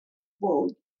well,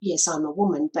 yes, I'm a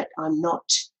woman, but I'm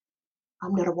not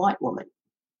a white woman.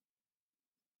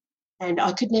 And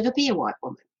I could never be a white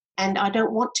woman. And I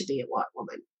don't want to be a white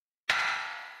woman.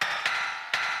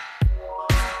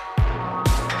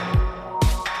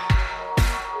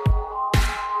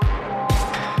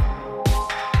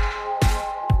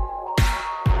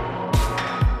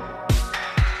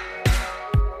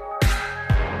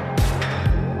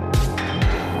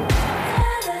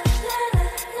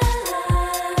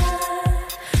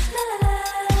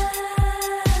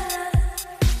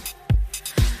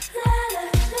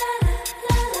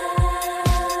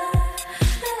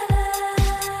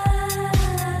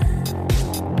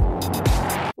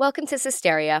 Welcome to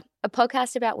Sisteria, a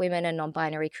podcast about women and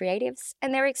non-binary creatives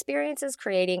and their experiences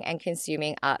creating and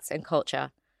consuming arts and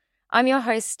culture. I'm your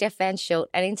host, Steph Van Schilt,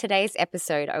 and in today's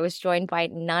episode, I was joined by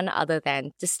none other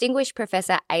than distinguished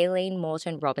Professor Aileen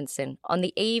Moreton Robinson on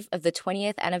the eve of the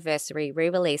 20th anniversary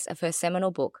re-release of her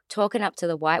seminal book, Talking Up to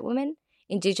the White Woman,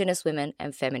 Indigenous Women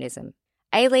and Feminism.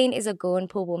 Aileen is a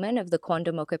Goonpul woman of the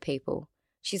Quandamooka people.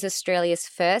 She's Australia's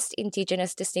first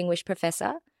Indigenous Distinguished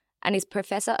Professor and is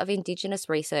Professor of Indigenous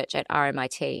Research at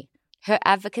RMIT. Her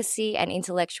advocacy and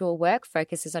intellectual work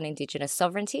focuses on Indigenous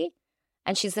sovereignty,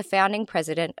 and she's the founding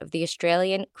president of the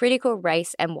Australian Critical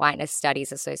Race and Whiteness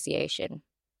Studies Association.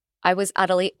 I was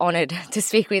utterly honoured to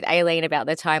speak with Aileen about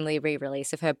the timely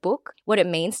re-release of her book, what it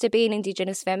means to be an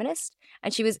Indigenous feminist,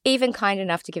 and she was even kind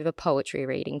enough to give a poetry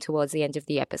reading towards the end of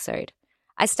the episode.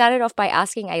 I started off by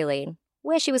asking Aileen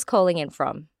where she was calling in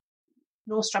from.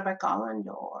 North Stradbroke Island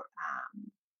or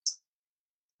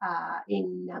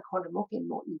in Quandamooka in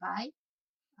Moreton Bay.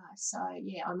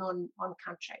 I'm on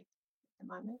country at the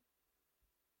moment.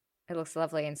 It looks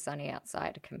lovely and sunny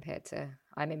outside compared to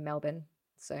I'm in Melbourne,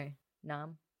 so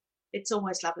Naarm. It's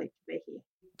always lovely to be here.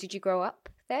 Did you grow up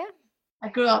there? I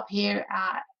grew up here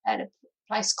at a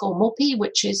place called Mopi,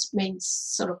 which means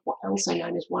sort of also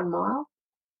known as 1 mile,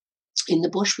 in the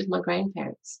bush with my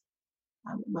grandparents.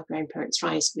 My grandparents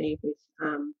raised me with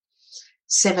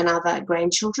 7 other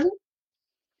grandchildren.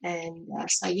 And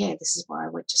this is where I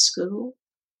went to school,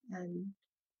 and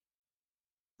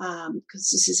because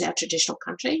this is our traditional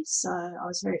country, so I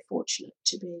was very fortunate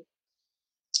to be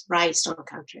raised on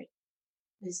country.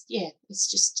 It's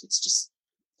just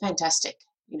fantastic,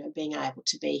 being able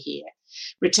to be here.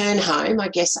 Return home, I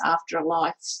guess, after a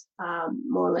life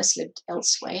more or less lived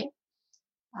elsewhere,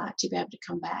 to be able to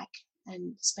come back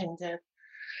and spend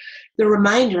the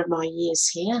remainder of my years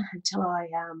here until I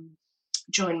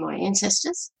join my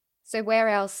ancestors. So where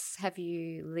else have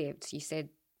you lived? You said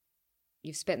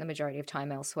you've spent the majority of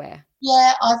time elsewhere.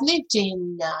 Yeah, I've lived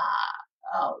in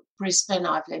Brisbane,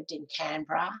 I've lived in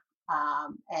Canberra,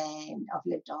 and I've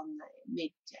lived on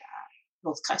the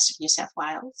north coast of New South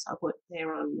Wales. I worked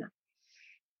there on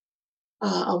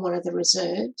one of the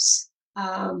reserves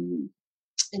in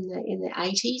the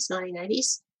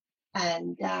 1980s,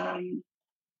 and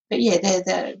but yeah,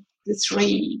 they're the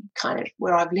 3 kind of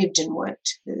where I've lived and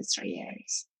worked. They're the 3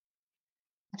 areas.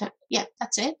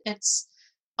 That's it. And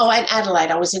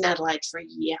Adelaide. I was in Adelaide for a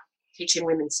year teaching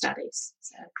women's studies.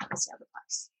 So that was the other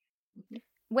place. Mm-hmm.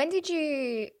 When did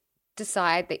you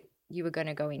decide that you were going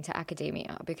to go into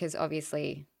academia? Because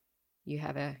obviously you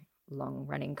have a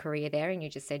long-running career there, and you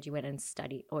just said you went and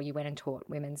taught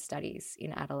women's studies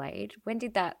in Adelaide. When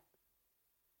did that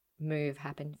move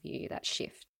happen for you, that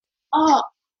shift? Oh,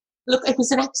 look, it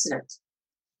was an accident.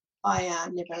 I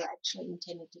never actually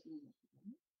intended to do it.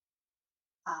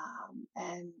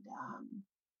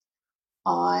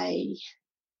 I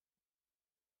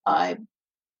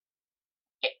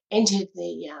entered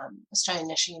the Australian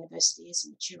National University as a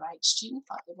mature age student.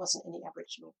 Like, there wasn't any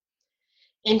Aboriginal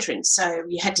entrance, so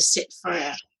you had to sit for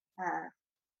a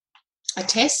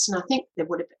test, and I think there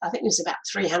was about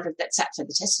 300 that sat for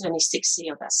the test, and only 60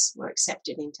 of us were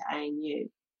accepted into ANU.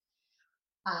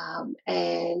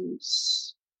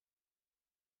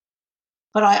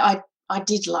 But I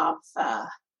did love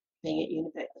being at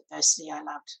university. I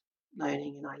loved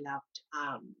learning, and I loved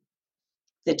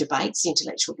the debates, the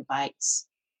intellectual debates,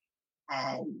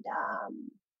 and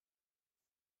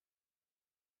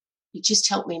it just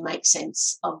helped me make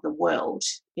sense of the world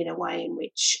in a way in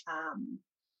which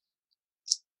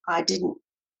I didn't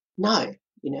know,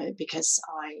 because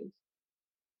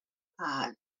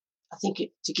I think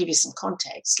to give you some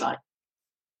context, like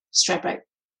Stradbroke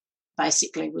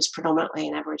basically was predominantly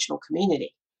an Aboriginal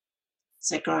community.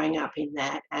 So growing up in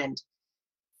that, and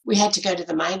we had to go to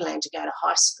the mainland to go to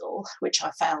high school, which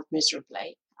I failed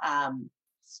miserably.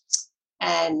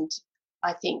 And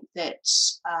I think that,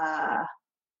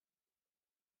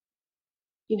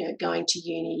 going to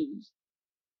uni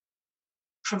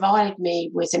provided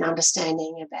me with an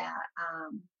understanding about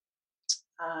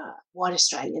white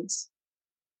Australians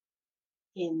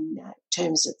in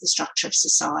terms of the structure of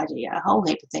society, a whole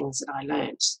heap of things that I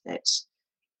learned that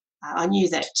I knew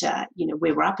that,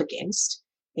 we were up against.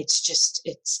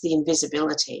 It's the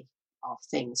invisibility of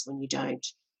things when you don't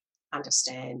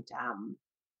understand,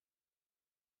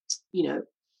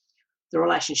 the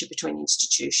relationship between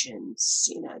institutions,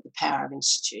 the power of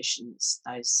institutions,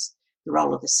 the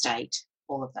role of the state,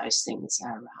 all of those things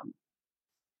are,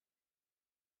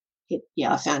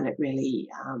 I found it really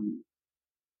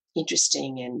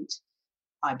interesting, and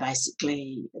I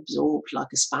basically absorbed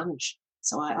like a sponge.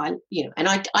 So I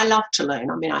love to learn.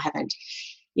 I mean, I haven't,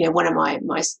 one of my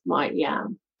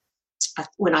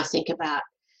when I think about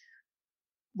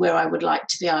where I would like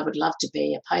to be, I would love to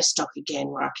be a postdoc again,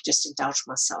 where I could just indulge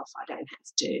myself. I don't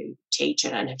have to teach.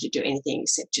 I don't have to do anything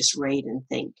except just read and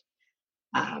think.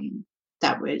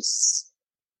 That was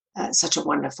such a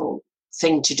wonderful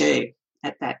thing to do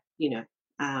at that,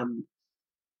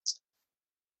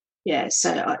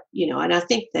 So and I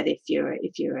think that if you're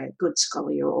a good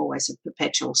scholar, you're always a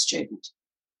perpetual student.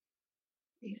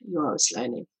 You're always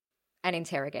learning and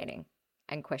interrogating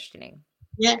and questioning.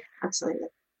 Yeah, absolutely.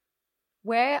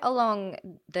 Where along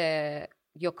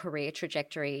your career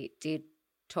trajectory did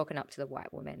Talking Up to the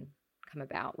White Woman come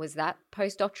about? Was that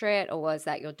postdoctorate, or was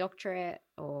that your doctorate,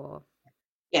 or?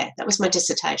 Yeah, that was my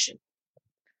dissertation.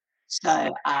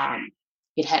 So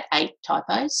it had 8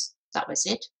 typos. That was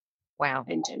it. Wow.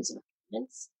 In terms of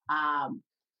arguments.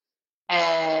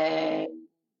 And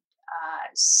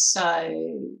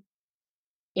so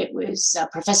it was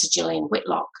Professor Gillian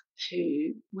Whitlock,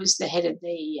 who was the head of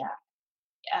the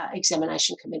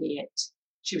examination committee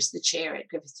she was the chair at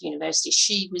Griffith University.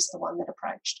 She was the one that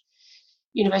approached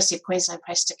University of Queensland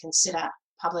Press to consider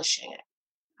publishing it,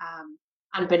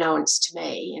 unbeknownst to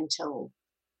me until...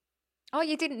 Oh,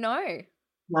 you didn't know?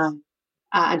 No,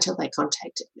 until they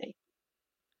contacted me.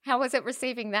 How was it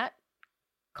receiving that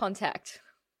contact?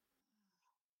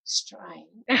 Strange.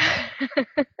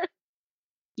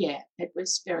 Yeah, it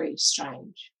was very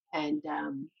strange. And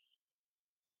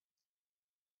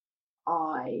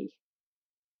I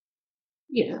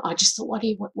just thought, why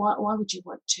would you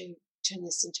want to turn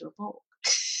this into a book?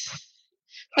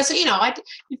 Because,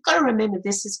 you've got to remember,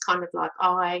 this is kind of like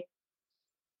I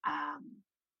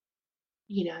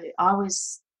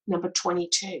was number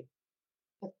 22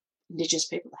 of Indigenous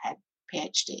people that had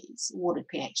PhDs, awarded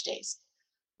PhDs.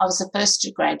 I was the first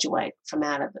to graduate from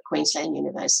out of the Queensland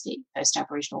University, first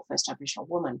Aboriginal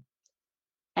woman.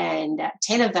 And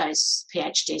 10 of those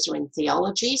PhDs were in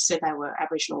theology, so they were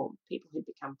Aboriginal people who'd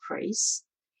become priests.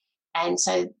 And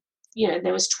so,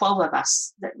 there was 12 of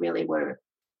us that really were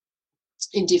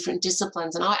in different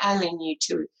disciplines, and I only knew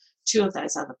two of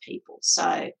those other people.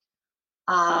 So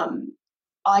I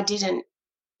didn't,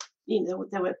 and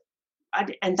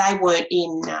they weren't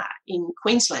in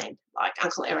Queensland. Like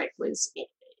Uncle Eric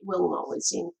Wilmot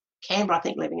was in Canberra, I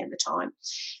think, living at the time,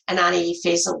 and Auntie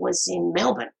Faisal was in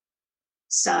Melbourne.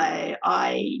 So I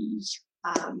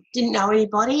didn't know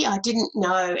anybody. I didn't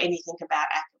know anything about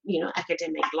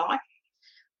academic life.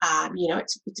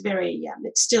 It's very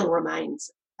it still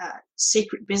remains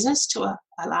secret business to a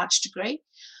large degree,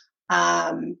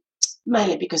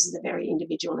 mainly because of the very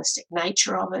individualistic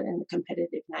nature of it and the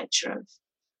competitive nature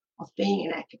of being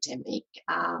an academic.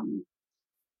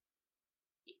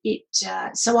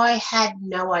 So I had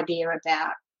no idea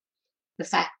about the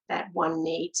fact that one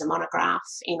needs a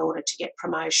monograph in order to get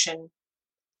promotion.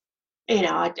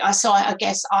 I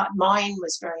guess mine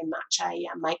was very much a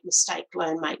make mistake,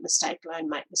 learn, make mistake, learn,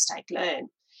 make mistake, learn.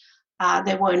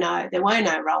 There were no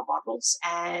role models,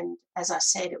 and as I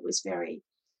said, it was very,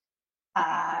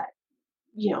 I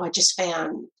just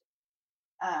found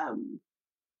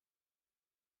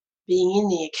being in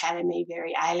the academy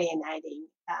very alienating,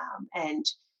 and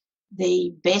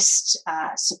the best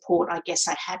support I guess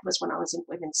I had was when I was in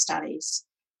women's studies,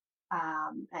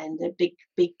 and the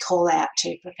big call out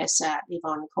to Professor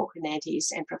Yvonne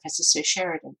Corcorantes and Professor Sue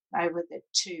Sheridan. They were the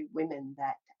two women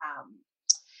that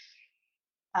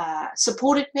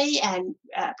supported me, and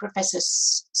Professor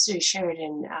Sue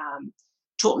Sheridan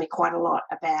taught me quite a lot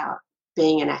about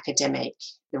being an academic,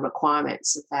 the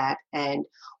requirements of that, and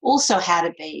also how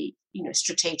to be,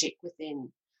 strategic within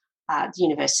the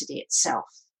university itself.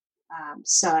 I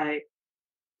was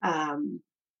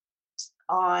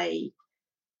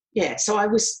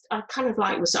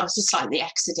just like the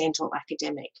accidental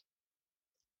academic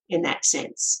in that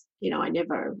sense. I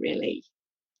never really,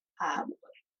 I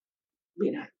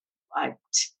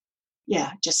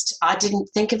didn't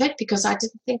think of it because I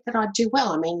didn't think that I'd do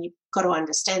well. I mean, you've got to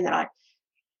understand that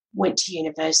went to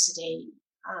university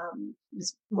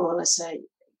with more or less a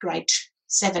grade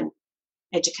 7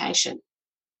 education.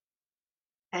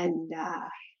 And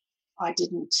I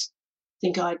didn't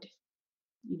think I'd,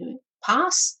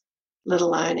 pass, let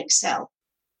alone excel.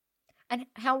 And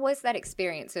how was that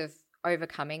experience of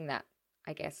overcoming that,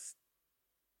 I guess,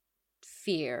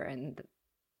 fear and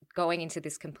going into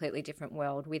this completely different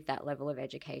world with that level of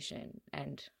education?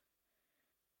 And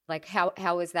like,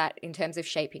 how was that in terms of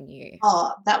shaping you?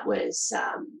 Oh, that was,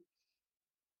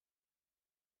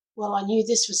 well, I knew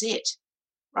this was it,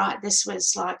 right? This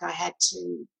was like I had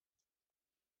to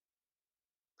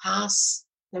pass.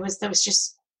 There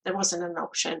wasn't an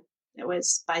option. It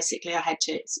was basically I had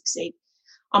to succeed.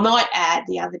 I might add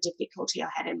the other difficulty I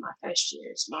had in my first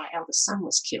year is my eldest son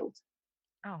was killed.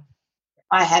 Oh.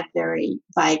 I have very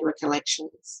vague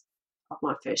recollections of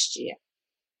my first year,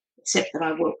 except that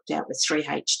I walked out with 3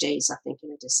 HDs, I think,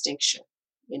 in a distinction.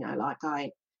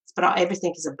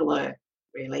 Everything is a blur,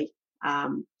 really.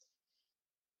 And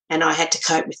I had to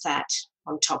cope with that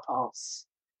on top of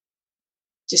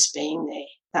just being there.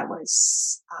 That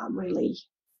was really,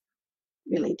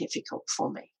 really difficult for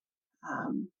me.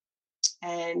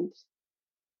 And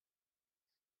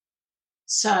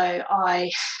so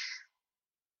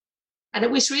and it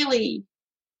was really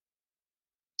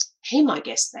him, I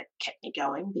guess, that kept me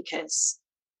going, because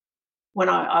when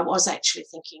I was actually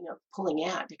thinking of pulling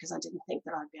out because I didn't think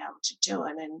that I'd be able to do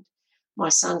it. And my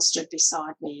son stood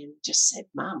beside me and just said,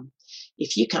 "Mum,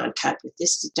 if you can't cope with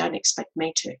this, don't expect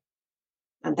me to."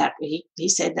 And that he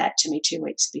said that to me 2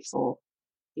 weeks before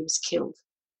he was killed.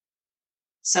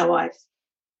 So I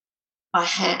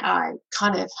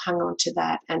kind of hung on to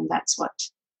that, and that's what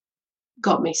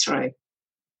got me through.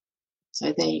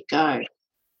 So there you go.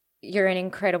 You're an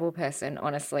incredible person,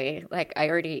 honestly. Like, I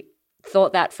already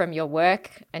thought that from your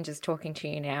work, and just talking to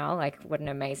you now, like, what an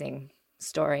amazing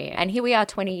story. And here we are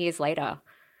 20 years later,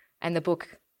 and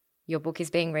your book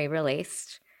is being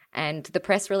re-released, and the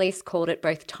press release called it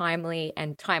both timely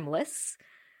and timeless.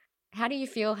 How do you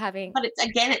feel having... But it's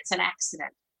an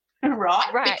accident,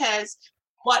 right? Right. Because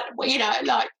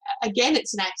again,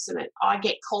 it's an accident. I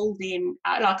get called in,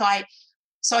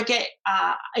 so I get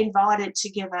invited to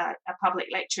give a public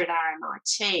lecture at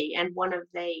RMIT, and one of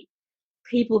the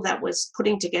people that was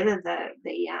putting together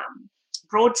the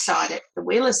broadside at the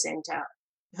Wheeler Centre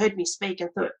heard me speak and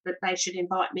thought that they should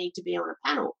invite me to be on a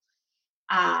panel.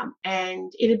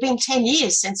 And it had been 10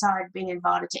 years since I had been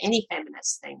invited to any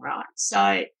feminist thing, right?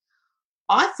 So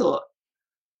I thought,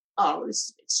 oh, this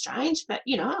is a bit strange, but,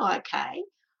 okay.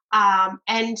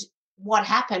 And what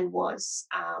happened was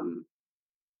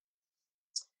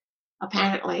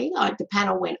apparently the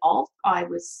panel went off. I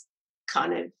was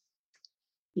kind of,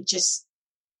 it just,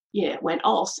 went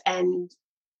off, and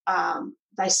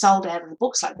they sold out of the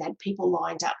books. Like, they had people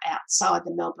lined up outside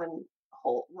the Melbourne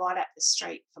Hall right up the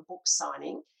street for book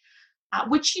signing,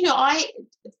 which, I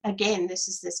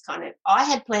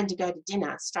had planned to go to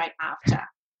dinner straight after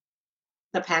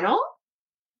the panel.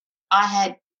 I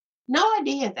had no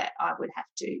idea that I would have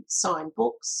to sign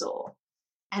books,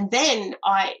 and then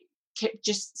I kept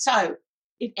so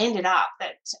it ended up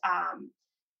that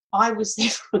I was there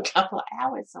for a couple of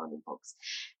hours signing books,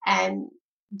 and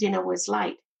dinner was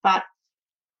late. But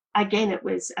again, it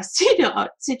was a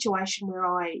situation where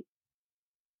I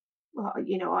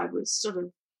was sort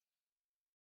of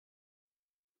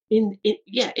in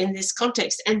this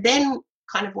context. And then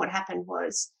kind of what happened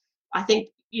was, I think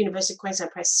University of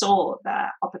Queensland Press saw the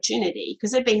opportunity,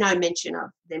 because there'd been no mention of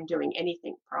them doing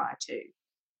anything prior to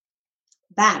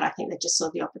that. I think they just saw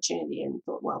the opportunity and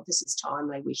thought, well, this is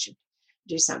timely, we should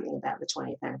do something about the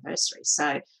 20th anniversary.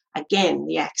 So again,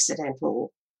 the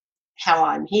accidental how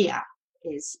I'm here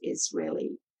is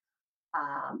really,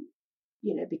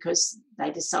 because they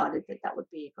decided that would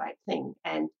be a great thing.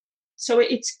 And so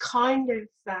it's kind of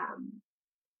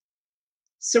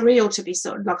surreal to be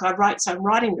sort of like I'm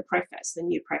writing the preface, the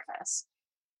new preface,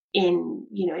 in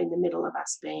the middle of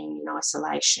us being in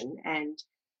isolation, and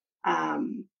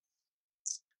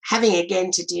having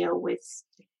again to deal with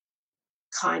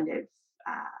kind of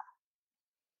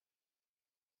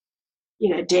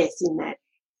death, in that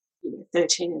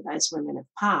 13 of those women have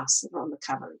passed that are on the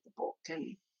cover of the book,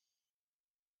 and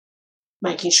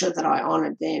making sure that I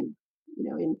honoured them,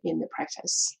 in the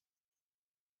preface.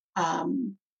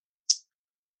 And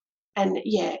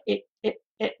yeah,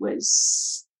 it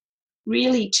was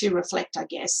really to reflect, I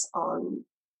guess, on,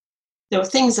 there were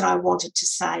things that I wanted to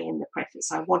say in the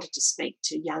preface. I wanted to speak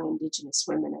to young Indigenous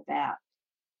women about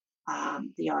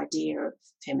the idea of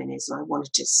feminism. I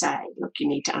wanted to say, look, you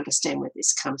need to understand where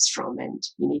this comes from, and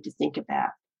you need to think about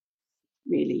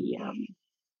really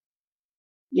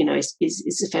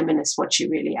is a feminist what you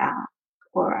really are,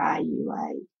 or are you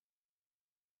a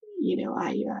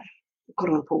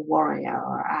quote-unquote warrior,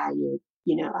 or are you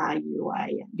a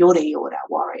Yorta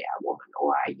warrior woman,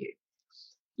 or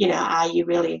are you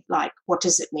really, like, what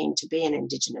does it mean to be an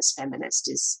Indigenous feminist?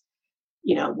 Is,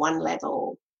 one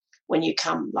level, when you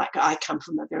come, like I come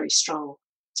from a very strong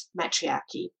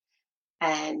matriarchy,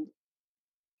 and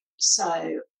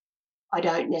so I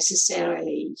don't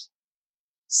necessarily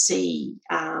see,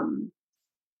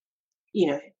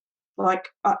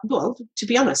 well, to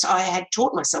be honest, I had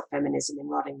taught myself feminism in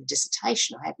writing the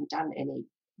dissertation. I hadn't done any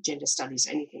gender studies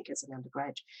or anything as an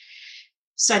undergraduate.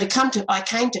 So I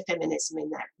came to feminism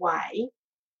in that way.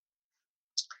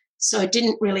 So I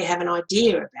didn't really have an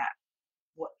idea about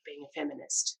what being a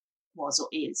feminist was or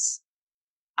is.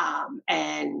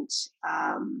 And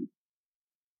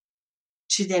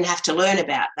to then have to learn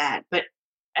about that. But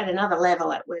at another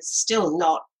level, it was still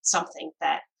not something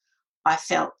that I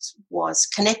felt was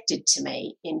connected to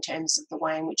me in terms of the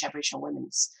way in which Aboriginal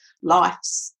women's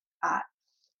lives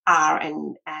are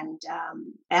and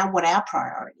what our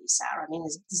priorities are. I mean,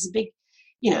 there's a big,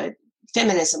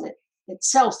 feminism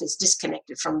itself is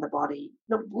disconnected from the body,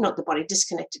 not the body,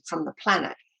 disconnected from the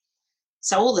planet.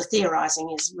 So all the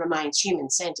theorising remains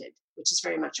human-centred, which is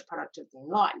very much a product of the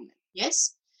Enlightenment,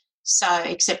 yes? So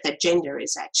except that gender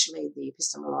is actually the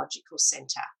epistemological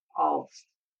centre of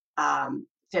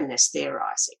feminist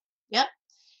theorising, yep?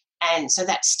 And so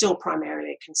that's still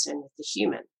primarily a concern with the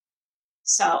human.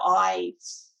 So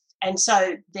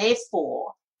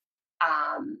therefore,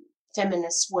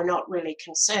 feminists were not really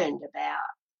concerned about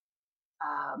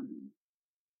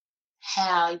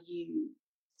how you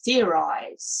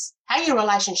theorise, how your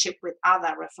relationship with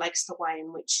other reflects the way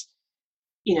in which,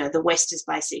 the West has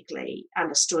basically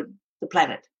understood the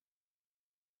planet.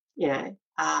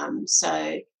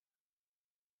 So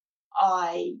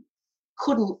I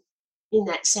couldn't, in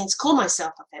that sense, call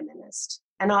myself a feminist.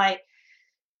 And I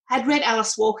had read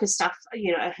Alice Walker's stuff,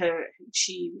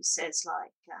 she says,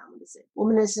 like, what is it?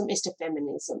 Womanism is to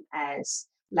feminism as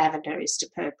lavender is to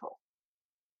purple.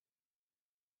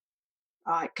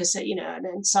 Right, because,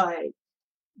 and so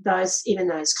those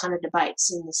kind of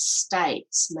debates in the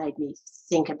States made me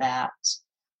think about,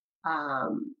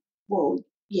 well,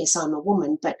 yes, I'm a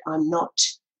woman, but I'm not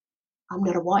a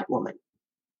white woman.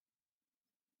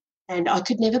 And I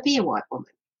could never be a white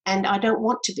woman. And I don't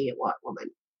want to be a white woman,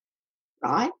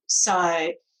 right?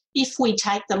 So if we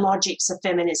take the logics of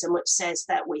feminism, which says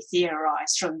that we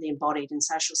theorise from the embodied and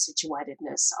social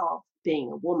situatedness of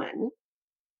being a woman,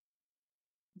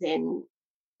 then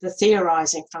the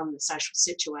theorising from the social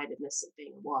situatedness of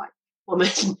being a white woman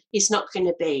is not going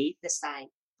to be the same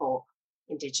for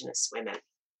Indigenous women.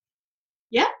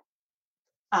 Yeah.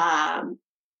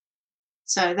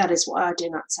 So that is why I do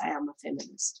not say I'm a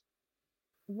feminist.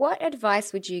 What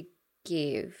advice would you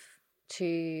give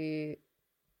to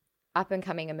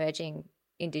up-and-coming emerging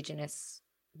Indigenous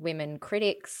women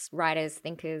critics, writers,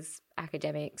 thinkers,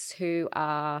 academics who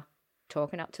are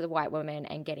talking up to the white woman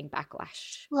and getting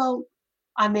backlash? Well,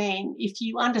 I mean, if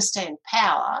you understand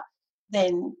power,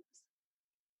 then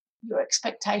your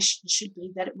expectation should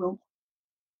be that it will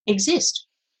exist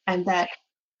and that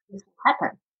this will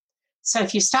happen. So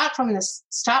if you start from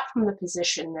the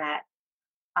position that,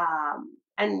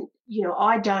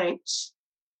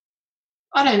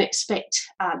 I don't expect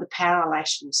the power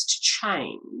relations to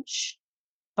change,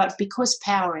 but because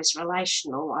power is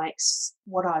relational,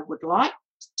 what I would like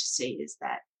to see is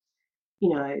that,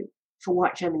 for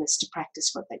white feminists to practice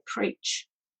what they preach.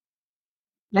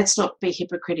 Let's not be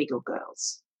hypocritical,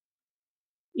 girls.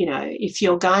 If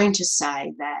you're going to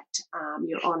say that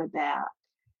you're on about,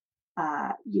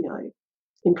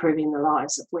 improving the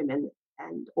lives of women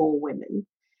and all women,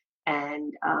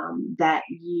 and that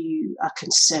you are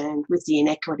concerned with the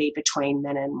inequity between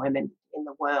men and women in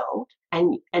the world,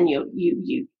 and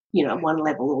you at one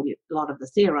level, a lot of the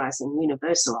theorising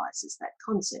universalises that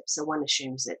concept. So one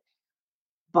assumes that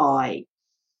by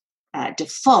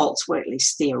default, we're at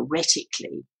least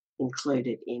theoretically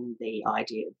included in the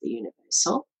idea of the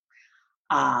universal,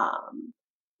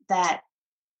 that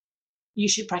you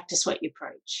should practice what you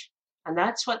preach. And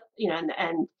that's what,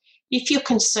 and if you're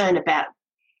concerned about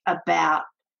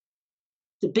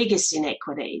the biggest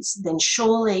inequities, then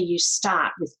surely you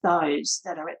start with those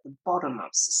that are at the bottom of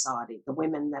society, the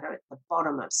women that are at the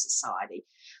bottom of society.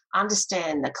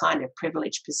 Understand the kind of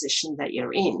privileged position that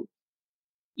you're in,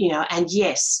 and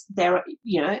yes,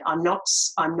 I'm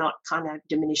not kind of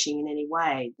diminishing in any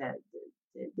way the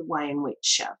way in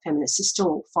which feminists are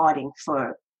still fighting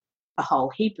for a whole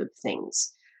heap of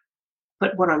things.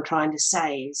 But what I'm trying to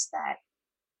say is that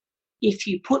if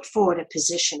you put forward a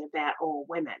position about all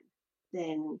women,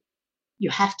 then you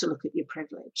have to look at your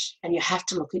privilege, and you have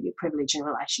to look at your privilege in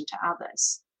relation to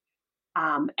others.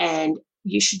 And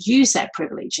you should use that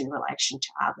privilege in relation to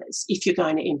others if you're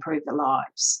going to improve the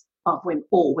lives of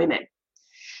all women.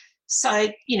 So,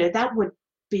 that would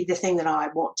be the thing that I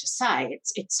want to say.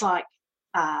 It's like,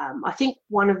 I think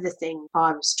one of the things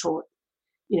I was taught,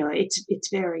 it's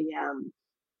very,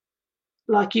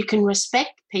 like, you can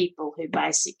respect people who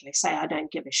basically say, I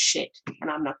don't give a shit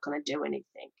and I'm not going to do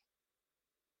anything,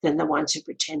 than the ones who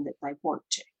pretend that they want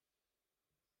to.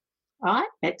 Right?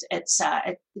 It's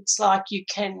like you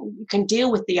can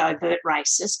deal with the overt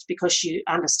racist because you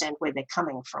understand where they're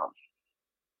coming from,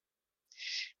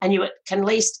 and you can, at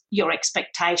least your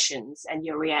expectations and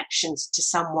your reactions to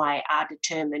some way are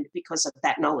determined because of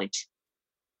that knowledge.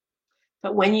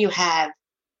 But when you have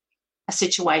a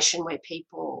situation where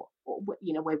people,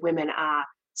 where women are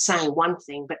saying one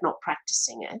thing but not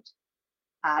practicing it,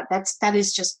 that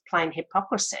is just plain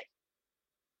hypocrisy.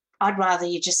 I'd rather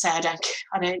you just say, I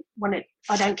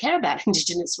don't care about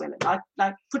Indigenous women.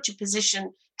 Like, put your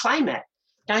position, claim it.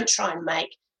 Don't try and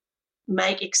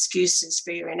make excuses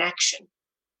for your inaction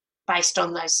based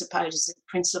on those supposed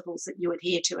principles that you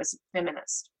adhere to as a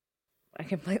feminist. I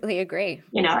completely agree.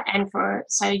 And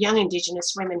so young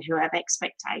Indigenous women who have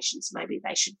expectations, maybe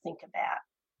they should think about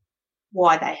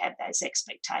why they have those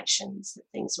expectations, that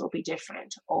things will be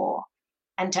different,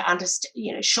 and to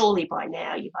understand, surely by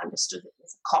now you've understood that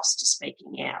there's a cost to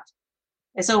speaking out.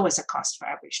 There's always a cost for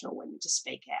Aboriginal women to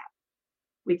speak out.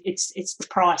 It's the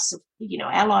price of,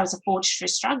 our lives are forged through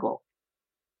struggle.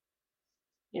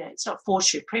 It's not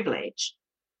forged through privilege.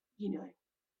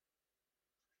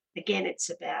 Again, it's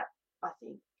about, I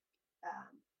think,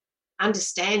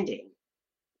 understanding.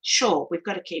 Sure, we've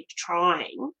got to keep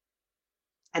trying,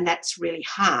 and that's really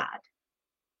hard,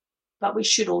 but we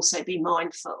should also be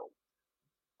mindful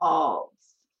of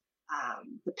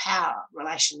the power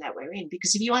relation that we're in,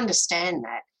 because if you understand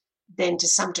that, then to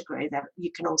some degree that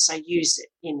you can also use it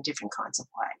in different kinds of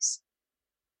ways.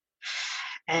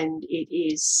 And it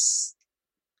is,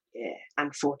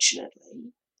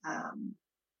 unfortunately,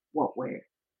 what we're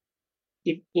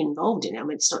involved in. I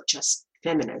mean, it's not just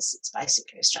feminists, it's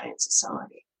basically Australian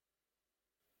society.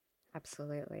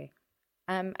 Absolutely.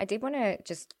 I did want to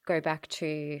just go back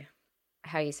to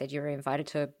how you said you were invited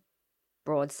to a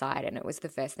Broadside, and it was the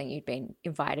first thing you'd been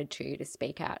invited to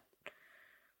speak out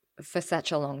for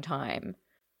such a long time.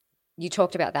 You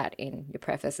talked about that in your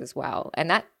preface as well,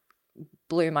 and that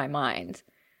blew my mind.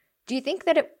 Do you think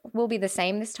that it will be the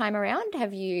same this time around?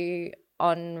 Have you,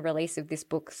 on release of this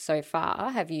book so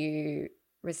far, have you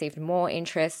received more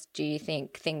interest? Do you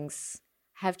think things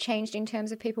have changed in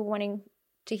terms of people wanting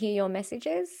to hear your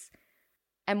messages?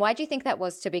 And why do you think that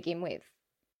was to begin with?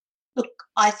 Look,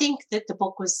 I think that the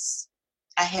book was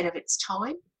ahead of its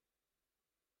time,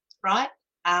 right?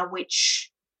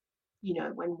 Which,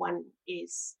 when one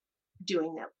is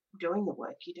doing the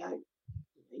work, you don't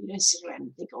sit around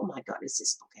and think, oh my God, is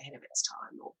this book ahead of its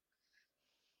time? Or,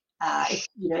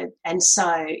 and so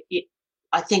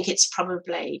I think it's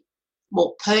probably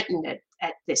more pertinent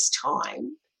at this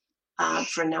time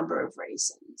for a number of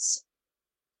reasons.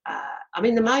 I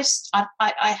mean, I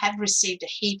have received a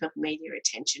heap of media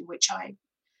attention, which I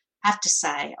have to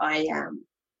say I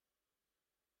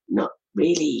don't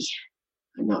really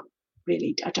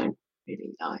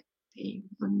like being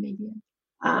on media.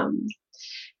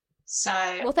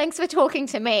 Well, thanks for talking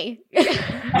to me. I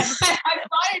find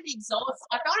it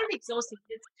exhausting.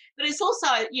 But it's also,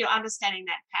 understanding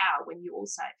that power when you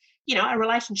also, a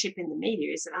relationship in the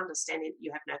media is an understanding that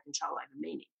you have no control over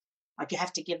meaning. Like, you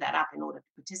have to give that up in order to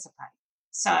participate.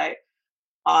 So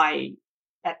I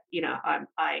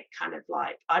kind of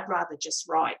like, I'd rather just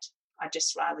write. I'd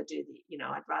just rather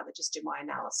I'd rather just do my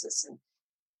analysis and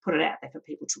put it out there for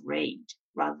people to read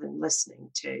rather than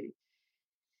listening to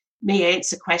me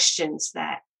answer questions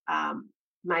that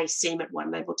may seem at one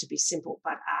level to be simple,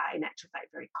 but are in actual fact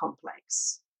very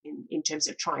complex in terms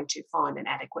of trying to find an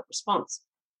adequate response.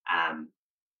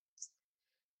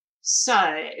 So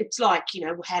it's like,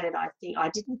 how did I think? I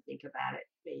didn't think about it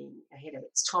being ahead of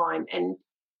its time. And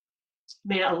I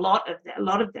mean, a lot of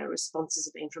the responses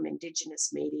have been from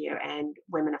Indigenous media and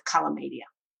women of colour media,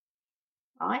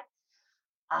 right?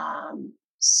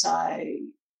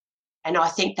 And I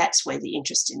think that's where the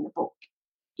interest in the book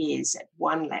is at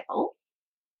one level.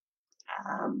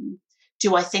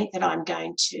 Do I think that I'm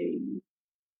going to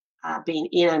be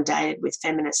inundated with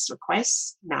feminist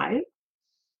requests? No.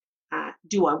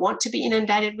 Do I want to be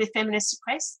inundated with feminist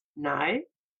requests? No.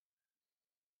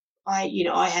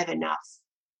 I have enough.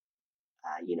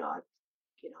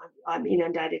 I'm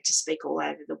inundated to speak all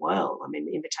over the world. I mean,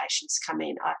 invitations come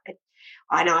in.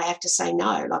 I know I have to say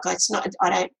no. Like, it's not.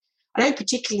 I don't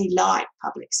particularly like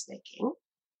public speaking.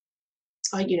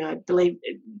 I believe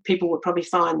people would probably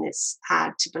find this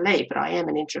hard to believe, but I am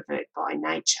an introvert by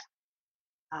nature,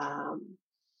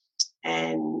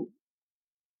 and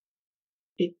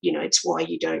it's why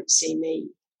you don't see me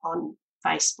on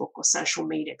Facebook or social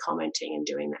media commenting and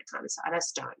doing that kind of stuff. I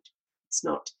just don't. It's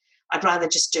not. I'd rather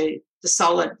just do the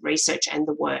solid research and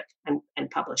the work and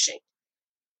publishing.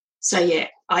 So yeah,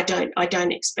 I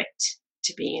don't expect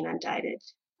to be inundated,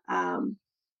 and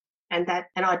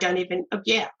I don't even.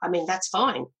 I mean, that's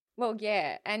fine. Well,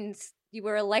 yeah, and you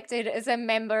were elected as a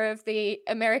member of the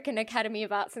American Academy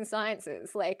of Arts and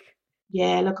Sciences, like.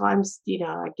 Yeah, look,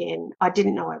 again, I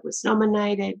didn't know I was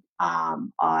nominated.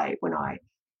 When I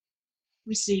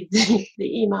received the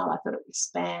email, I thought it was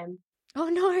spam. Oh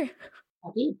no! I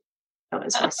did. It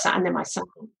was my son, and then my son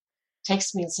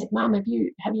texted me and said, "Mum, have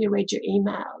you read your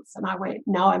emails?" And I went,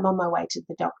 "No, I'm on my way to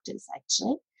the doctor's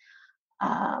actually."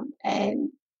 And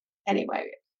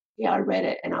anyway, yeah, I read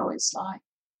it and I was like,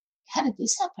 "How did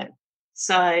this happen?"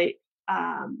 So,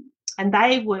 and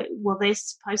they're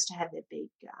supposed to have their big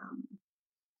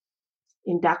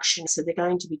induction, so they're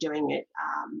going to be doing it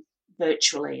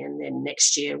virtually, and then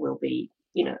next year will be,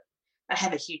 they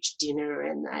have a huge dinner,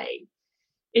 and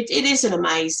it is an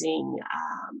amazing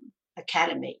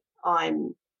academy.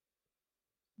 I'm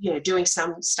doing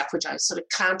some stuff which I sort of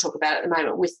can't talk about at the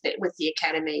moment with the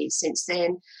academy since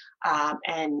then,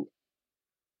 and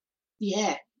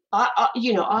yeah, I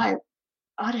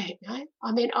don't know.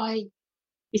 I mean,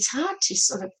 it's hard to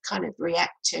sort of kind of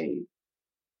react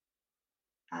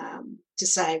to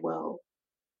say, well,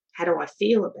 how do I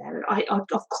feel about it?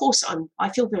 Of course, I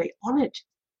feel very honoured.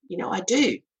 I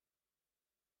do,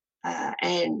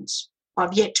 and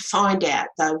I've yet to find out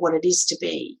though what it is to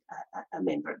be a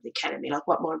member of the academy, like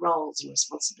what my roles and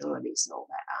responsibilities and all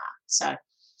that are. So,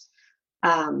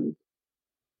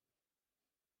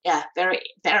 yeah, very,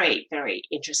 very, very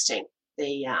interesting.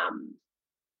 The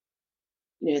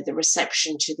the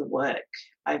reception to the work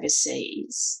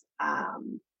overseas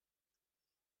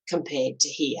compared to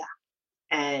here,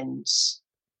 and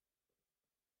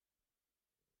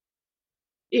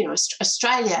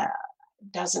Australia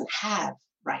doesn't have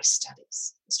race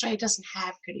studies. Australia doesn't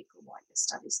have critical whiteness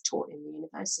studies taught in the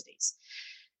universities.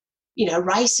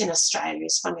 Race in Australia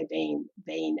has finally been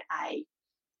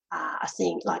a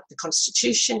thing, like the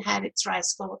Constitution had its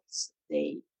race courts.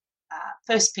 The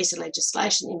first piece of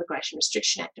legislation, the Immigration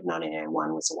Restriction Act of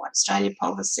 1901, was a white Australia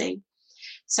policy.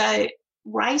 So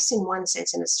race, in one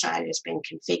sense, in Australia has been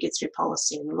configured through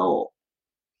policy and law,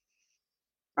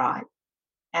 right?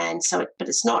 And so, but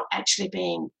it's not actually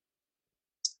being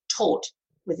taught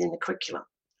within the curriculum.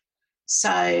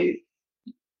 So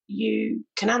you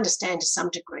can understand to some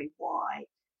degree why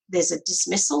there's a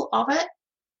dismissal of it,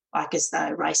 like as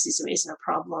though racism isn't a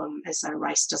problem, as though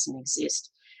race doesn't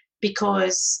exist,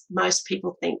 because most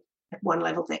people think at one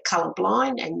level they're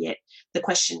colourblind, and yet the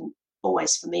question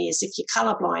always for me is, if you're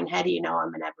colourblind, how do you know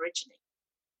I'm an Aborigine?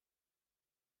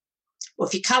 Or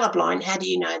if you're colourblind, how do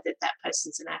you know that that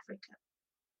person's an African?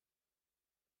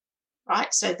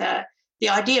 Right? So the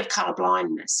idea of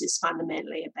colourblindness is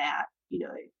fundamentally about,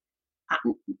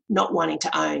 not wanting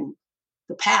to own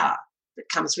the power that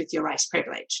comes with your race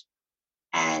privilege.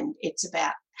 And it's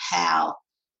about how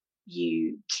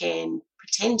you can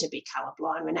pretend to be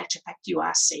colourblind when in actual fact you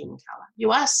are seeing colour.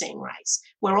 You are seeing race.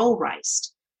 We're all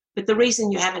raced. But the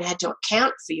reason you haven't had to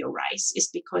account for your race is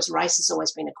because race has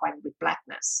always been equated with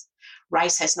blackness.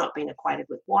 Race has not been equated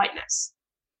with whiteness.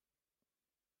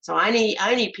 So only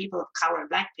people of colour and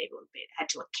black people have had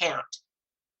to account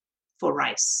for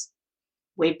race.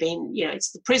 We've been,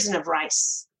 it's the prison of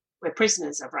race. We're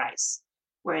prisoners of race,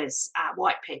 whereas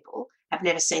white people have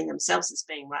never seen themselves as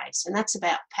being raced, and that's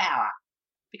about power.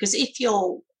 Because if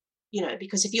you're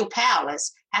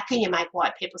powerless, how can you make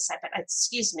white people say, "But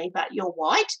excuse me, but you're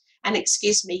white, and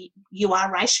excuse me, you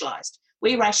are racialised.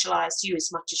 We racialise you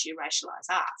as much as you racialise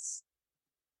us,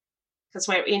 because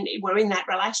we're in that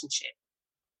relationship.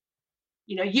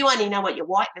 You only know what your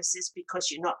whiteness is because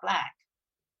you're not black."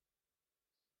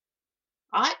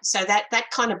 Right? So that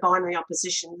kind of binary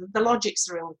opposition, the logics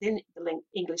are within the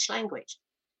English language.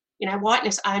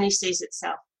 Whiteness only sees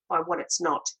itself by what it's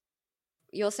not.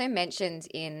 You also mentioned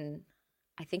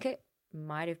I think it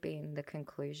might have been the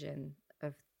conclusion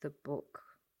of the book,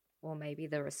 or maybe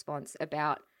the response,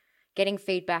 about getting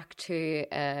feedback to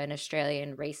an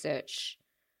Australian research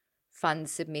fund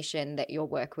submission that your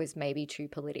work was maybe too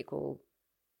political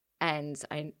And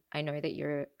I know that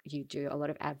you do a lot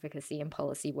of advocacy and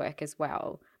policy work as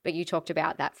well, but you talked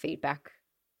about that feedback.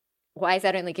 Why is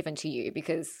that only given to you?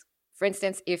 Because, for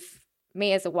instance, if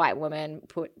me as a white woman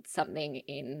put something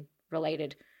in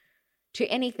related to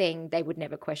anything, they would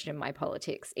never question my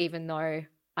politics, even though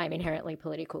I'm inherently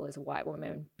political as a white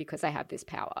woman because I have this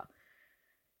power.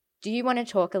 Do you want to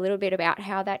talk a little bit about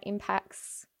how that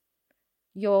impacts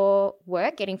your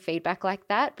work, getting feedback like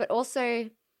that, but also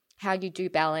how you do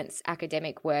balance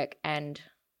academic work and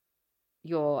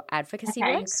your advocacy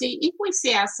work? So if we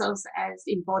see ourselves as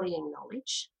embodying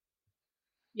knowledge,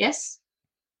 yes,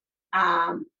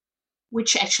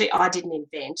 which actually I didn't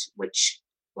invent, which,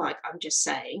 like I'm just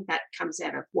saying, that comes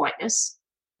out of whiteness.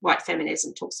 White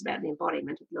feminism talks about the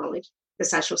embodiment of knowledge, the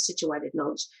social situated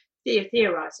knowledge,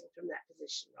 theorising from that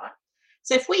position, right?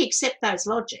 So if we accept those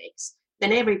logics,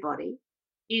 then everybody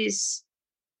is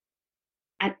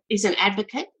an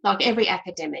advocate, like every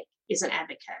academic is an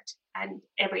advocate, and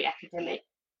every academic,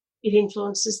 it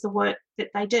influences the work that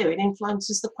they do. It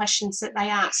influences the questions that they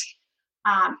ask.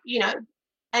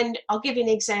 And I'll give you an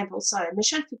example. So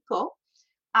Michel Foucault,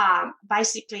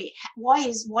 basically, why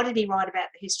did he write about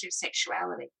the history of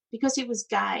sexuality? Because he was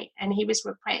gay and he was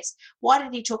repressed. Why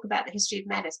did he talk about the history of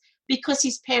matters? Because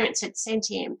his parents had sent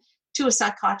him to a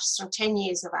psychiatrist from 10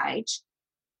 years of age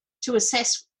to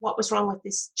assess what was wrong with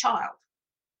this child,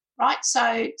 right?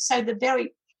 So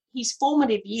his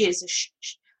formative years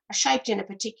are shaped in a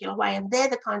particular way, and they're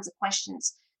the kinds of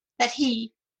questions that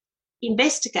he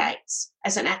investigates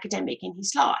as an academic in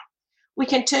his life. We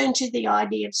can turn to the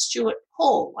idea of Stuart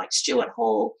Hall. Like Stuart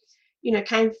Hall,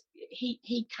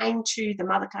 he came to the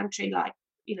mother country,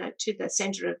 to the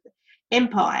centre of the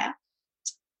empire,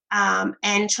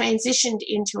 and transitioned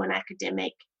into an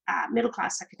academic,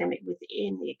 middle-class academic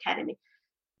within the academy.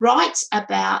 Writes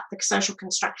about the social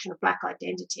construction of Black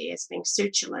identity as being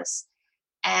sutureless,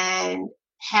 and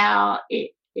how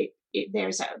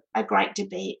there's a great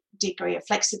degree of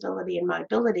flexibility and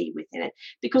mobility within it,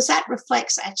 because that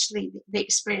reflects actually the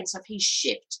experience of his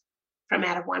shift from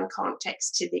out of one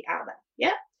context to the other.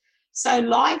 Yeah. So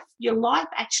your life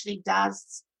actually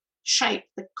does shape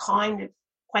the kind of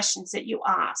questions that you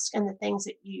ask and the things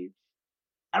that you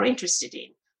are interested in.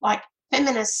 Like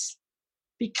feminists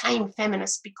became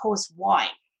feminists because why?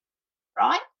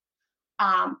 Right?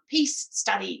 Peace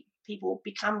study people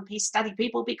become peace study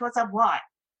people because of why?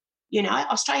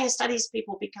 Australian studies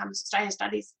people become Australian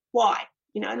studies. Why?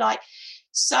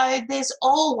 So there's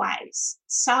always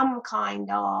some kind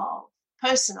of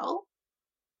personal,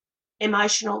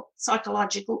 emotional,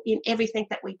 psychological in everything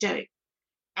that we do.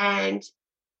 And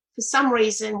for some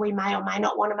reason, we may or may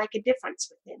not want to make a difference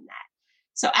within that.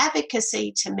 So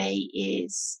advocacy to me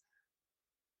is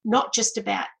not just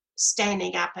about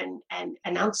standing up and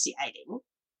enunciating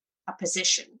a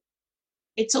position.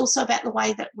 It's also about the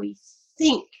way that we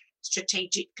think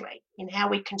strategically in how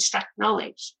we construct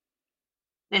knowledge.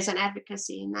 There's an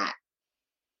advocacy in that.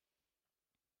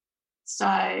 So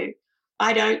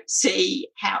I don't see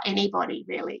how anybody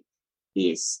really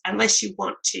is, unless you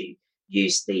want to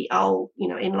use the old,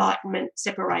 enlightenment,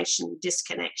 separation,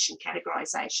 disconnection,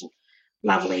 categorization,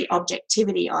 lovely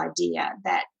objectivity idea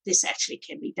that this actually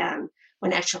can be done,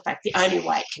 when in actual fact the only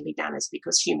way it can be done is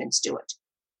because humans do it.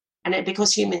 And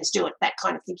because humans do it, that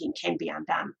kind of thinking can be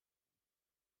undone.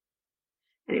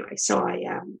 Anyway, so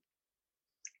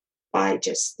I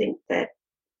just think that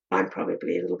I'm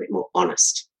probably a little bit more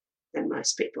honest than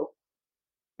most people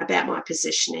about my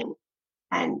positioning,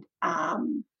 and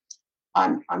I'm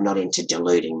not into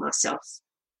deluding myself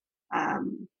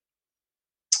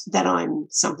that I'm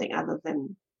something other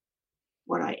than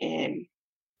what I am.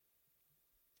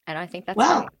 And I think that's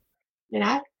great.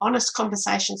 Honest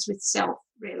conversations with self,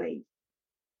 really.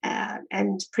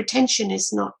 And pretension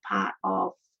is not part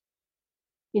of,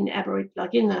 in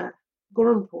the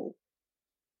Gurrumpul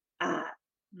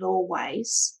law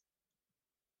ways,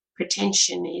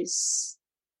 pretension is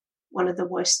one of the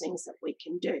worst things that we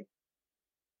can do.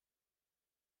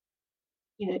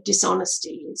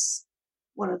 Dishonesty is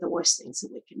one of the worst things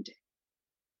that we can do,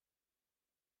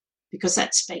 because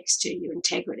that speaks to your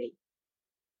integrity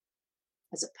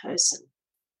as a person.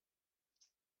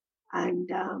 And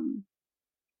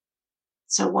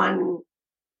so one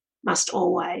must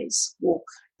always walk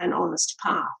an honest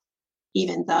path,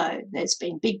 even though there's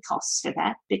been big costs for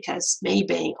that, because me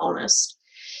being honest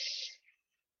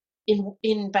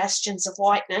in bastions of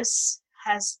whiteness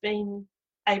has been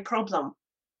a problem.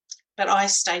 But I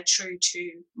stay true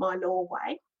to my law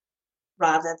way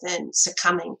rather than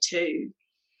succumbing to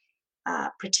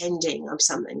pretending I'm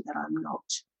something that I'm not.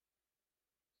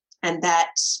 And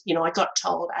that, I got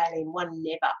told, Aileen, one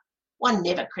never one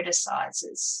never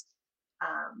criticises,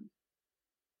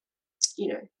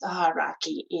 the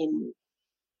hierarchy in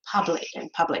public,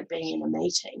 and public being in a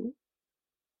meeting.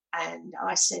 And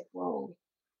I said, well,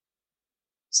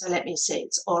 so let me see,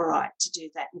 it's all right to do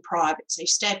that in private. So you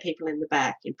stab people in the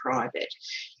back in private.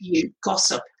 You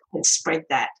gossip and spread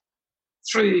that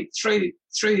through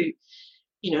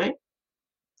your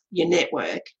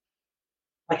network,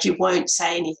 but you won't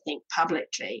say anything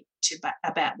publicly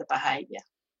about the behaviour.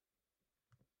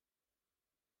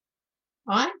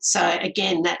 Right? So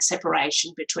again, that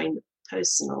separation between the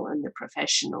personal and the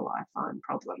professional I find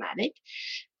problematic.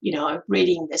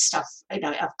 Reading this stuff,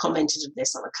 I've commented on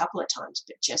this on a couple of times,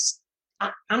 but just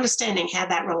understanding how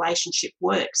that relationship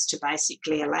works to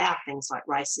basically allow things like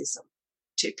racism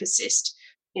to persist,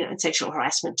 and sexual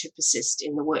harassment to persist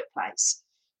in the workplace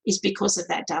is because of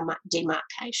that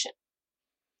demarcation.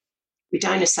 We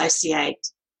don't associate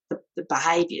the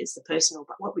behaviours, but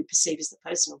what we perceive as the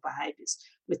personal behaviours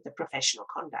with the professional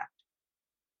conduct.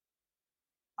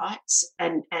 Right?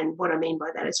 And what I mean by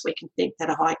that is we can think that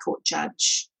a High Court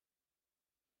judge,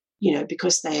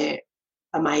 because they're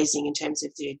amazing in terms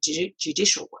of their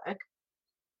judicial work,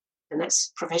 and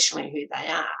that's professionally who they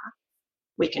are,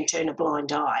 we can turn a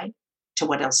blind eye to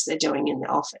what else they're doing in the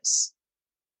office.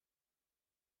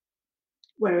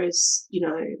 Whereas,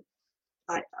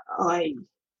 I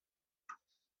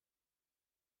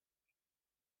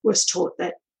was taught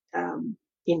that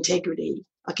integrity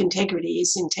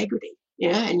is integrity,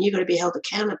 and you've got to be held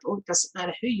accountable. It doesn't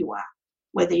matter who you are,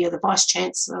 whether you're the Vice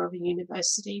Chancellor of a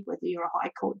university, whether you're a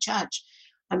High Court judge.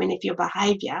 I mean, if your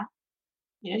behaviour,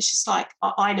 it's just like,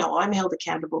 I know I'm held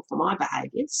accountable for my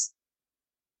behaviours,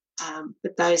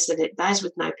 but those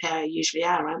with no power usually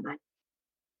are, aren't they?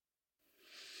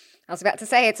 I was about to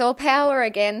say, it's all power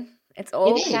again. It's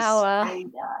all power.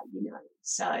 And,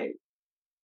 so,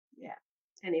 yeah,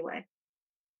 anyway.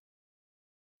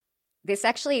 This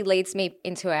actually leads me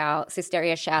into our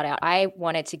Sisteria shout out. I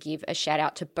wanted to give a shout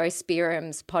out to Bo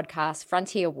Spearham's podcast,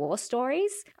 Frontier War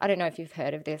Stories. I don't know if you've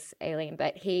heard of this, Aileen,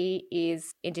 but he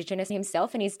is Indigenous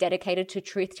himself and he's dedicated to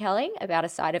truth telling about a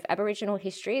side of Aboriginal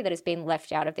history that has been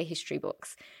left out of the history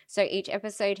books. So each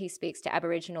episode he speaks to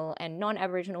Aboriginal and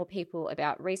non-Aboriginal people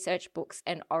about research books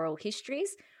and oral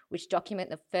histories, which document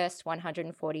the first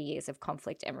 140 years of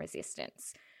conflict and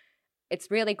resistance. It's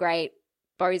really great.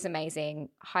 Bo's amazing.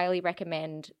 Highly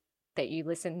recommend that you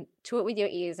listen to it with your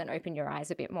ears and open your eyes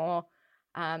a bit more.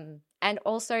 And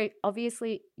also,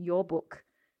 obviously, your book,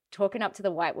 Talking Up to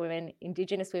the White Women,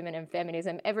 Indigenous Women and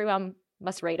Feminism. Everyone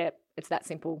must read it. It's that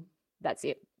simple. That's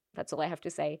it. That's all I have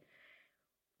to say.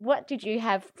 What did you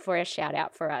have for a shout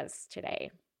out for us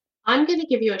today? I'm going to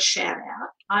give you a shout out.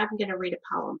 I'm going to read a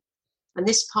poem. And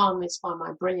this poem is by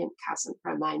my brilliant cousin,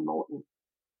 Romaine Morton.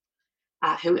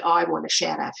 Who I want to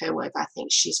shout out her work. I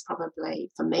think she's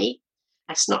probably, for me,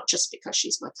 it's not just because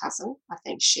she's my cousin, I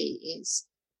think she is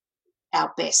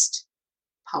our best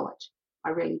poet. I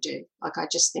really do. I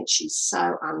just think she's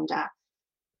so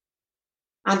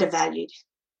undervalued.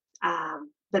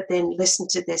 But then listen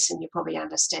to this and you probably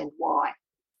understand why.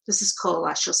 This is called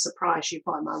I Shall Surprise You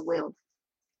by My Will.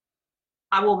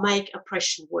 I will make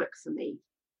oppression work for me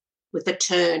with a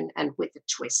turn and with a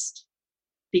twist.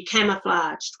 Be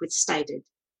camouflaged with stated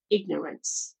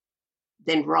ignorance,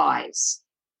 then rise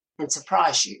and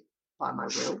surprise you by my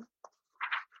will.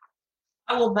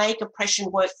 I will make oppression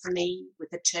work for me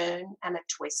with a turn and a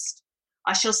twist.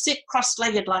 I shall sit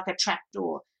cross-legged like a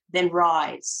trapdoor, then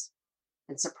rise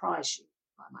and surprise you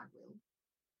by my will.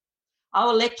 I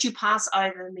will let you pass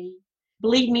over me,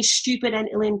 believe me stupid and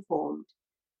ill-informed,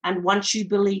 and once you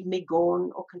believe me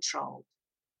gone or controlled,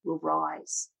 will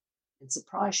rise and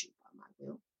surprise you by my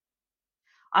will.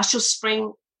 I shall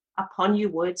spring upon you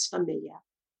words familiar,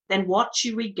 then watch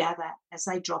you regather as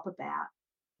they drop about,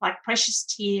 like precious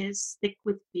tears thick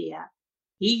with fear,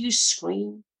 hear you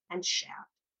scream and shout.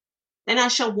 Then I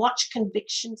shall watch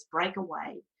convictions break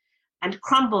away and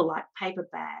crumble like paper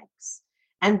bags,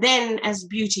 and then as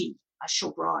beauty I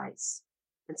shall rise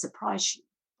and surprise you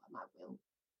by my will.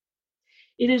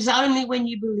 It is only when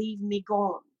you believe me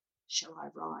gone shall I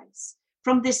rise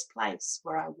from this place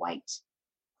where I wait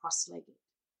cross-legged.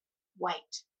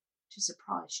 Wait to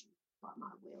surprise you by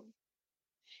my will.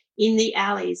 In the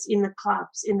alleys, in the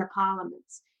clubs, in the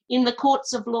parliaments, in the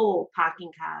courts of law,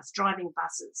 parking cars, driving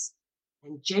buses,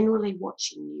 and generally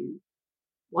watching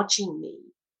me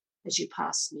as you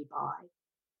pass me by.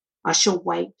 I shall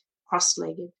wait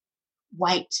cross-legged,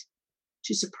 wait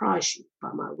to surprise you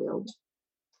by my will.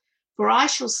 For I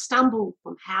shall stumble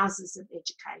from houses of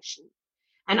education,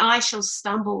 and I shall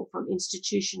stumble from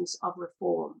institutions of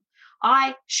reform.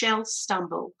 I shall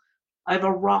stumble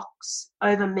over rocks,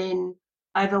 over men,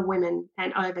 over women,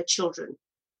 and over children,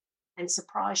 and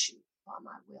surprise you by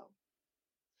my will.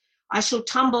 I shall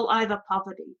tumble over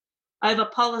poverty, over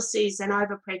policies and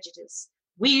over prejudice.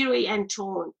 Weary and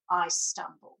torn, I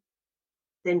stumble.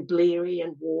 Then bleary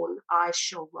and worn, I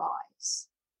shall rise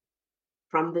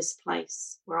from this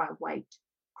place where I wait,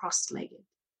 cross-legged,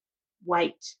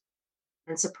 wait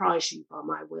and surprise you by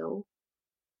my will.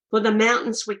 For the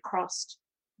mountains we crossed,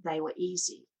 they were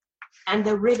easy, and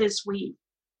the rivers we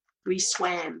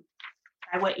swam,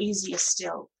 they were easier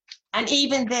still. And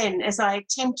even then, as I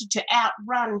attempted to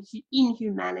outrun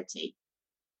inhumanity,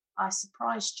 I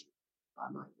surprised you by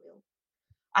my will.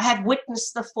 I have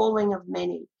witnessed the falling of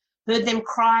many, heard them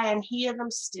cry and hear them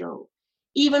still.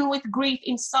 Even with grief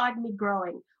inside me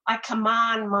growing, I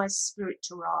command my spirit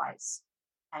to rise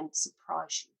and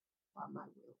surprise you by my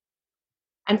will.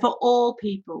 And for all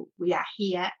people, we are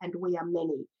here and we are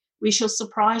many. We shall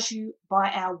surprise you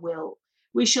by our will.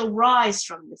 We shall rise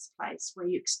from this place where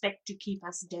you expect to keep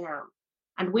us down,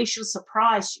 and we shall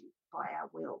surprise you by our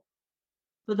will.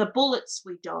 For the bullets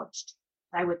we dodged,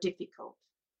 they were difficult,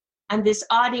 and this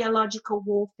ideological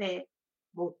warfare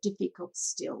more difficult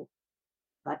still.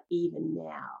 But even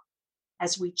now,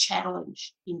 as we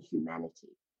challenge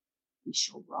inhumanity, we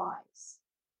shall rise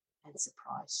and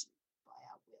surprise you by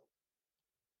our will.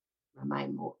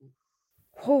 Romaine Morton.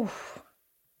 Oh,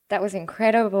 that was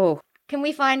incredible. Can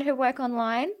we find her work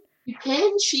online? You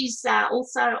can. She's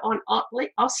also on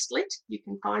Ostlit. You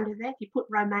can find her there. If you put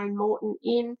Romaine Morton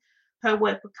in, her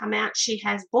work will come out. She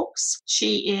has books.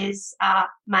 She is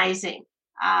amazing.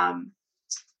 When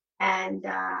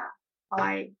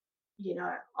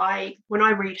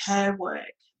I read her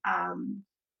work,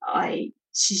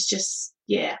 she's just,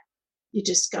 you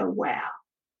just go, wow.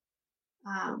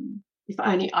 If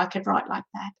only I could write like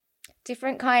that.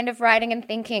 Different kind of writing and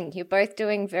thinking. You're both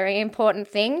doing very important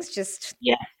things, just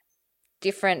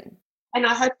different. And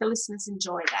I hope the listeners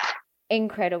enjoy that.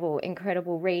 Incredible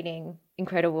reading,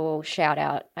 incredible shout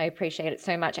out. I appreciate it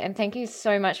so much. And thank you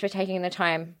so much for taking the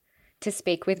time to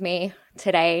speak with me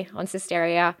today on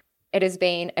Cysteria. It has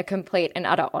been a complete and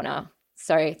utter honour.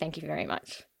 So thank you very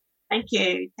much. Thank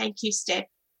you. Thank you, Steph.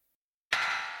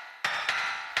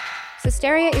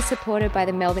 Cysteria is supported by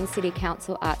the Melbourne City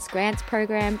Council Arts Grants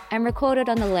Program and recorded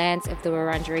on the lands of the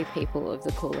Wurundjeri people of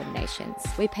the Kulin Nations.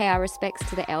 We pay our respects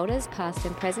to the elders, past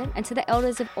and present, and to the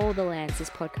elders of all the lands this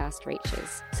podcast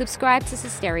reaches. Subscribe to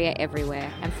Cysteria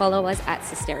everywhere and follow us at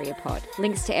CysteriaPod.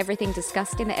 Links to everything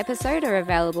discussed in the episode are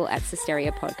available at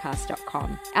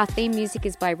cysteriapodcast.com. Our theme music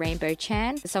is by Rainbow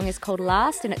Chan. The song is called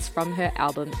Last and it's from her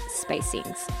album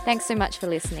Spacings. Thanks so much for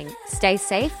listening. Stay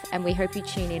safe and we hope you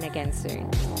tune in again soon.